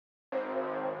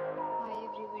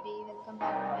welcome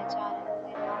back to my channel.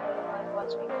 And now you are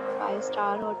watching a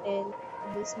 5-star hotel.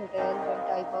 In this hotel, one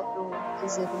type of room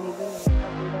is available in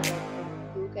Agoda.com.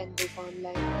 You can book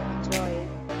online and enjoy it.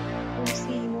 To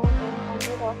see more than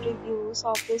 100 of reviews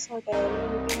of this hotel,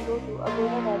 you can go to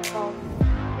Agoda.com.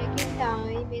 Check-in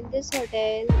time in this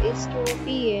hotel is 2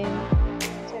 p.m.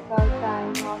 Check-out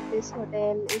time of this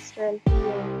hotel is 12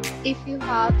 p.m. If you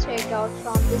have checked out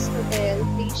from this hotel,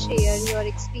 please share your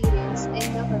experience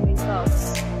in the comment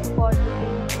box. For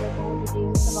details or more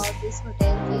details about this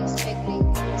hotel, please check link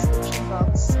in the description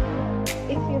box.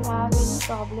 If you have any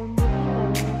problem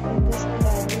booking in this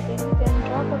hotel, then you can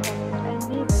drop a comment and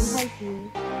we will help you.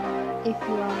 If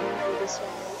you are new to this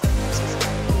channel and you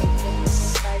subscribe to it, then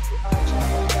subscribe to our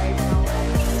channel right now and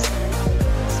press the bell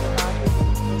icon so that you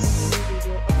don't miss any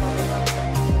video uploaded.